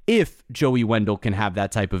 If Joey Wendell can have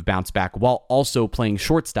that type of bounce back while also playing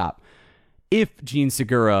shortstop, if Gene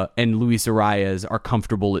Segura and Luis Arias are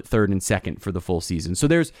comfortable at third and second for the full season. So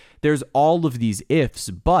there's all of these ifs,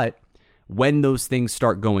 but when those things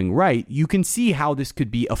start going right, you can see how this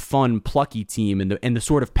could be a fun, plucky team and the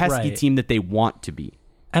sort of pesky team that they want to be.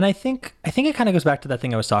 And I think it kind of goes back to that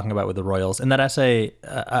thing I was talking about with the Royals in that essay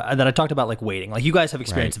that I talked about, like waiting. Like you guys have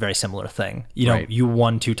experienced a very similar thing. You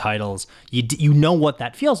won 2 titles. You know what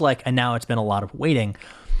that feels like, and now it's been a lot of waiting.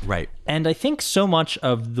 Right. And I think so much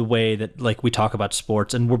of the way that like we talk about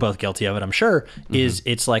sports, and we're both guilty of it, I'm sure, is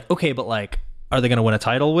it's like, okay, but like, are they going to win a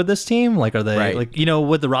title with this team? Like, are they like,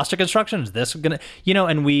 with the roster construction, is this going to,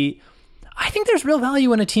 and I think there's real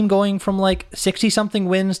value in a team going from like 60 something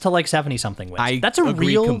wins to like 70 something wins. That's a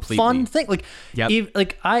real completely. Fun thing.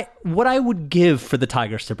 Like, what I would give for the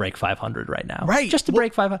Tigers to break 500 right now, just to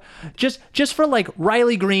break 500, just for like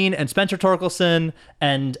Riley Green and Spencer Torkelson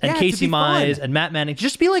and Casey Mize and Matt Manning,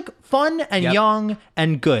 just be like fun and young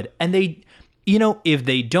and good. And they, if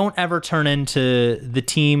they don't ever turn into the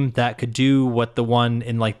team that could do what the one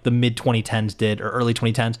in like the mid 2010s did or early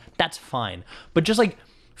 2010s, that's fine. But just like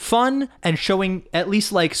fun and showing at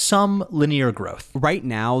least like some linear growth. Right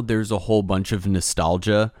now, there's a whole bunch of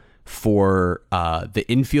nostalgia for the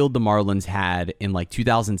infield the Marlins had in like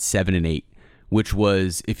 2007 and 8, which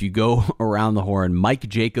was, if you go around the horn, Mike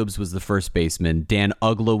Jacobs was the first baseman, Dan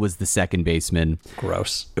Ugla was the second baseman.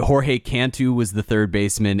 Gross. Jorge Cantu was the third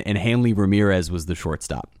baseman, and Hanley Ramirez was the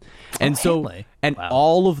shortstop. And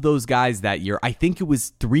all of those guys that year, I think it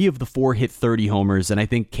was 3 of the 4 hit 30 homers, and I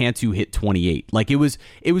think Cantu hit 28. Like it was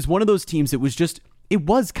one of those teams that was just, it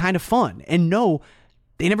was kind of fun. And no,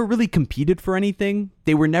 they never really competed for anything.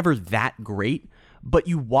 They were never that great, but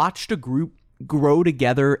you watched a group grow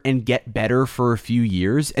together and get better for a few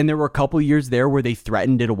years, and there were a couple years there where they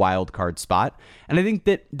threatened at a wild card spot. And I think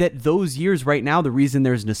that those years right now, the reason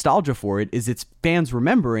there's nostalgia for it is it's fans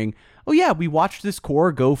remembering, oh yeah, we watched this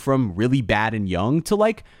core go from really bad and young to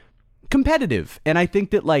like competitive. And I think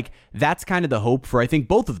that like that's kind of the hope for, I think,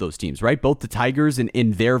 both of those teams, right? Both the Tigers and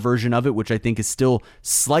in their version of it, which I think is still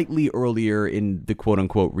slightly earlier in the quote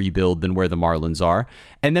unquote rebuild than where the Marlins are.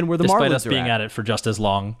 And then where the Despite Marlins us being at it for just as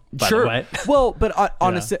long, by the way. Well, but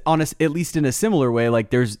on at least in a similar way, like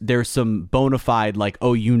there's some bona fide, like,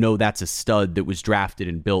 oh, that's a stud that was drafted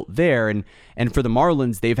and built there. And for the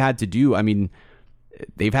Marlins, they've had to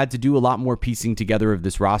do a lot more piecing together of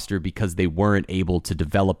this roster because they weren't able to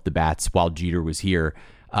develop the bats while Jeter was here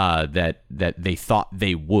that they thought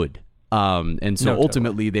they would. And so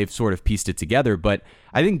ultimately they've sort of pieced it together. But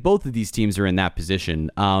I think both of these teams are in that position.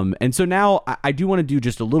 And so now I do want to do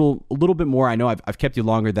just a little bit more. I know I've kept you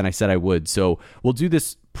longer than I said I would. So we'll do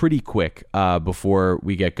this pretty quick before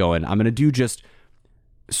we get going. I'm going to do just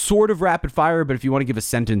sort of rapid fire, but if you want to give a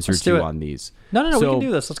sentence or two on these. No, we can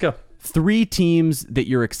do this. Let's go. 3 teams that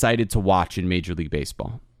you're excited to watch in Major League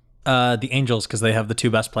Baseball. The Angels, because they have the 2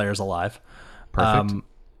 best players alive. Perfect.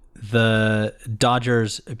 The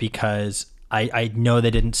Dodgers, because I know they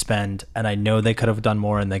didn't spend, and I know they could have done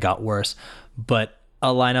more and they got worse. But a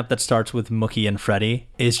lineup that starts with Mookie and Freddie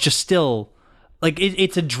is just still Like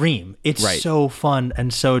it's a dream. It's Right. so fun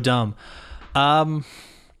and so dumb.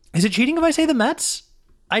 Is it cheating if I say the Mets?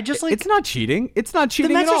 I just like It's not cheating. It's not the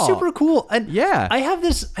cheating Mets at are all. super cool. And Yeah. I have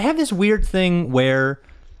this weird thing where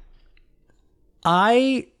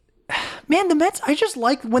the Mets, I just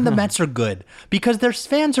like when the Mets are good because their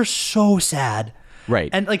fans are so sad. Right.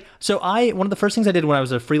 And like, so one of the first things I did when I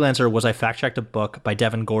was a freelancer was I fact-checked a book by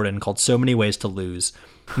Devin Gordon called So Many Ways to Lose,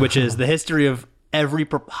 which is the history of every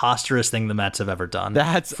preposterous thing the Mets have ever done.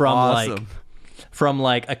 That's from awesome. From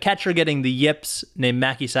like a catcher getting the yips named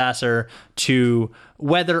Mackie Sasser to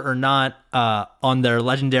whether or not on their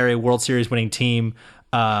legendary World Series winning team,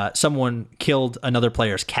 someone killed another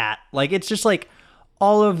player's cat. Like, it's just like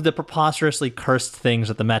all of the preposterously cursed things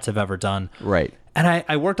that the Mets have ever done. Right. And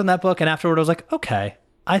I worked on that book, and afterward I was like, okay,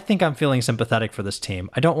 I think I'm feeling sympathetic for this team.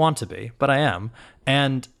 I don't want to be, but I am.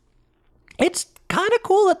 And it's kind of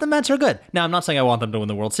cool that the Mets are good. Now, I'm not saying I want them to win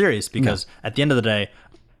the World Series because at the end of the day,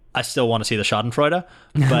 I still want to see the Schadenfreude.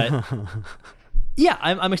 But yeah,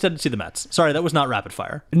 I'm excited to see the Mets. Sorry, that was not rapid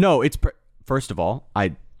fire. No, it's first of all,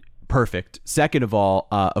 perfect. Second of all,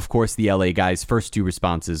 of course, the LA guys' first two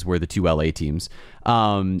responses were the two LA teams.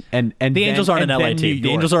 And the Angels aren't an LA then team. New The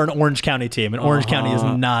York. Angels are an Orange County team, and Orange County is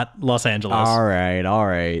not Los Angeles. All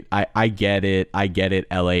right. I get it.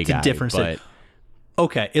 LA It's guy. a different but, city.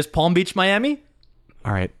 Okay, is Palm Beach Miami?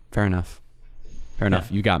 All right, fair enough.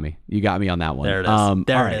 You got me. You got me on that one.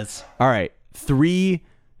 There it is. All right. Three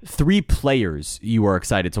players you are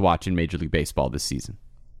excited to watch in Major League Baseball this season.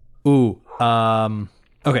 Ooh.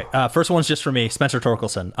 Okay. First one's just for me. Spencer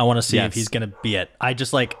Torkelson. I want to see if he's gonna be it. I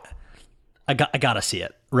just like. I gotta see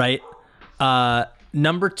it. Right.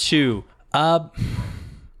 Number two. Bobby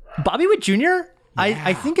Witt Jr.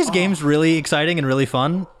 I think his game's really exciting and really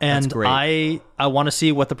fun, and That's great. I want to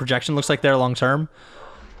see what the projection looks like there long term.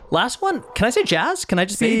 Last one, can I say Jazz? Can I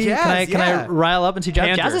just Say be? Jazz, Can I rile up and see Jazz?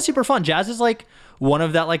 Panther. Jazz is super fun. Jazz is like one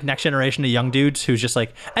of that like next generation of young dudes who's just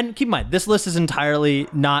like. And keep in mind, this list is entirely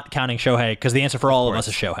not counting Shohei because the answer for all of us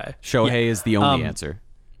is Shohei. Shohei is the only answer.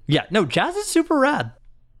 Yeah, no, Jazz is super rad.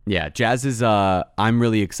 Yeah, Jazz is. I'm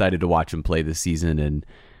really excited to watch him play this season, and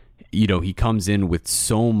he comes in with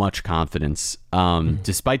so much confidence,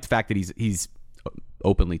 despite the fact that he's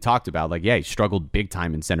openly talked about, like, he struggled big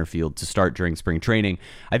time in center field to start during spring training.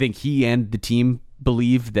 I think he and the team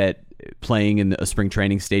believe that playing in a spring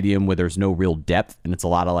training stadium where there's no real depth and it's a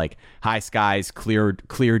lot of like high skies, clear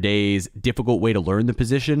days, difficult way to learn the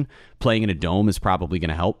position, playing in a dome is probably going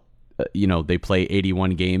to help. They play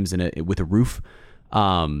 81 games with a roof.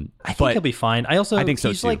 I think he'll be fine. I think so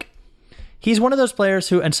he's too. Like, he's one of those players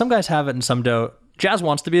who, and some guys have it and some don't. Jazz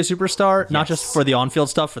wants to be a superstar, not just for the on-field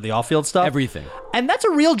stuff, for the off-field stuff. Everything. And that's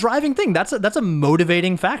a real driving thing. That's a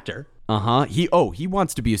motivating factor. He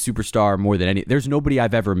wants to be a superstar more than any. There's nobody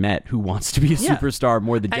I've ever met who wants to be a superstar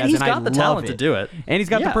more than Jazz. And he's got I the love talent it. to do it. And he's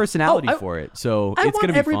got the personality for it. So I it's want going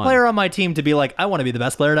to be every fun. player on my team to be like, I want to be the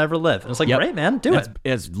best player to ever live. And it's like, great, man, do it.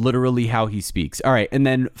 That's literally how he speaks. All right, and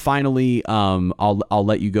then finally, I'll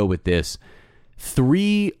let you go with this.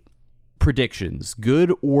 3 predictions,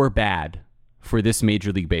 good or bad, for this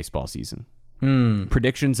Major League Baseball season.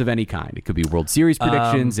 Predictions of any kind. It could be World Series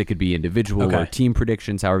predictions. It could be individual or team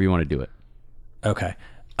predictions, however you want to do it. Okay.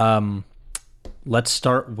 Let's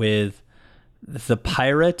start with the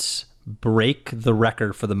Pirates break the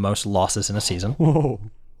record for the most losses in a season. Whoa.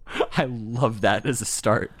 I love that as a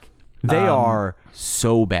start. They are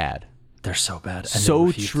so bad. They're so bad. And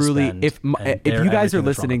So truly, if you guys are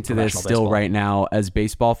listening to this still right now as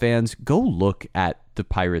baseball fans, go look at the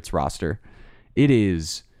Pirates roster. It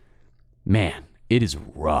is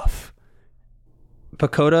rough.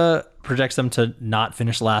 PECOTA projects them to not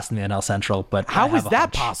finish last in the NL Central, but How is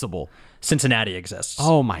that possible? Cincinnati exists.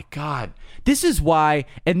 Oh my God. This is why,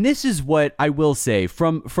 and this is what I will say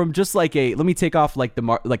from just like let me take off like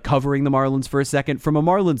covering the Marlins for a second. From a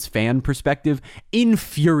Marlins fan perspective,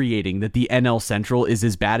 infuriating that the NL Central is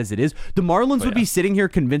as bad as it is. The Marlins would be sitting here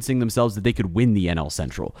convincing themselves that they could win the NL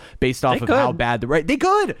Central based off of how bad they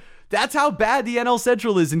could. That's how bad the NL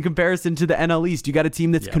Central is in comparison to the NL East. You got a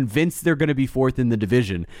team that's convinced they're going to be 4th in the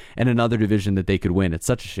division and another division that they could win. It's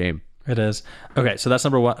such a shame. It is. Okay, so that's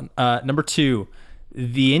number 1. Number 2,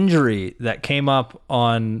 the injury that came up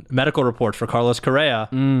on medical reports for Carlos Correa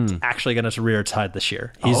is actually going to rear its head this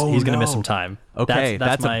year. He's going to miss some time. Okay,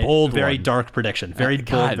 that's my a bold very one. Dark prediction. Very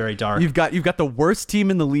bold, very dark. You've got the worst team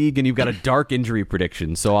in the league, and you've got a dark injury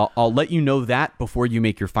prediction. So I'll let you know that before you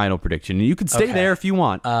make your final prediction. And you can stay there if you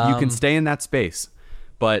want. You can stay in that space.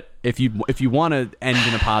 But if you want to end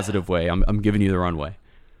in a positive way, I'm giving you the runway.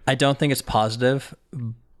 I don't think it's positive.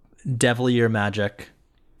 Devil year magic,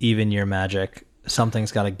 even year magic.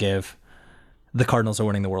 Something's got to give. the Cardinals are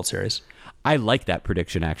winning the World Series. I like that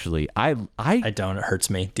prediction, actually. I don't. It hurts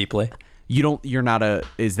me deeply. You're not a,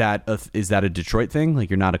 is that a Detroit thing? Like,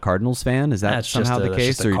 you're not a Cardinals fan? Is that somehow the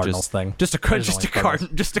case? Just a Cardinals thing. Just a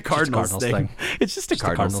Cardinals thing. It's just a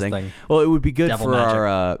Cardinals thing. Well, it would be good Devil for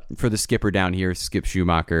magic. for the skipper down here, Skip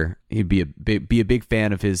Schumacher. He'd be a big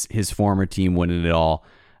fan of his former team winning it all.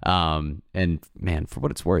 And man, for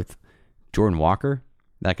what it's worth, Jordan Walker,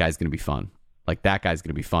 that guy's going to be fun. Like, that guy's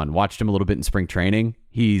going to be fun. Watched him a little bit in spring training.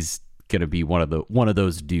 He's going to be one of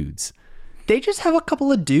those dudes. They just have a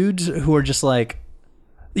couple of dudes who are just like,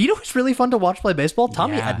 you know who's really fun to watch play baseball?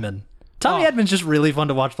 Tommy Edman. Tommy Edman's just really fun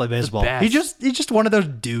to watch play baseball. He's just one of those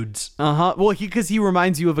dudes. Well, because he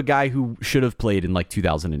reminds you of a guy who should have played in like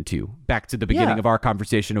 2002. Back to the beginning of our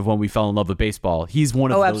conversation of when we fell in love with baseball. He's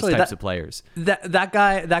one of those types of players. That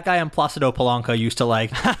guy and Placido Polanco used to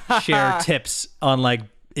like share tips on like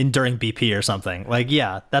during BP or something. Like,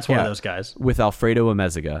 that's one of those guys. With Alfredo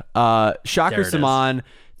Amezaga. Shaker Samman,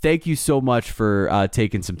 thank you so much for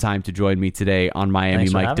taking some time to join me today on Miami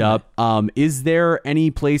Mic'd Up. Is there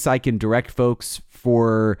any place I can direct folks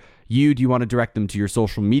for you? Do you want to direct them to your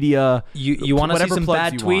social media? You want to see some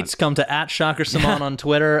bad tweets? Come to @ShakerSamman on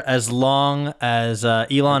Twitter, as long as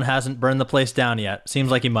Elon hasn't burned the place down yet. Seems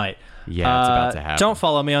like he might. Yeah, it's about to happen. Don't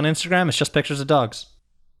follow me on Instagram. It's just pictures of dogs.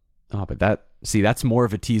 Oh, but that's more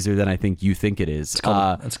of a teaser than I think you think it is. It's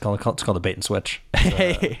called a bait and switch.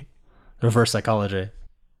 Hey. Reverse psychology.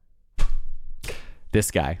 This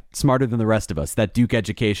guy, smarter than the rest of us, that Duke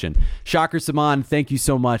education. Shaker Samman, thank you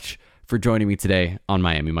so much for joining me today on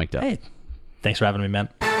Miami Mic'd Up. Hey, thanks for having me, man.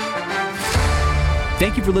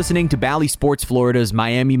 Thank you for listening to Bally Sports Florida's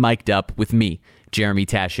Miami Mic'd Up with me, Jeremy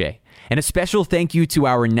Taché. And a special thank you to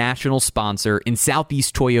our national sponsor in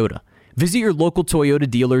Southeast Toyota. Visit your local Toyota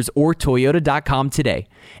dealers or Toyota.com today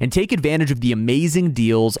and take advantage of the amazing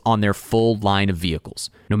deals on their full line of vehicles.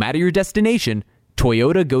 No matter your destination,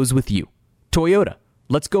 Toyota goes with you. Toyota,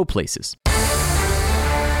 let's go places.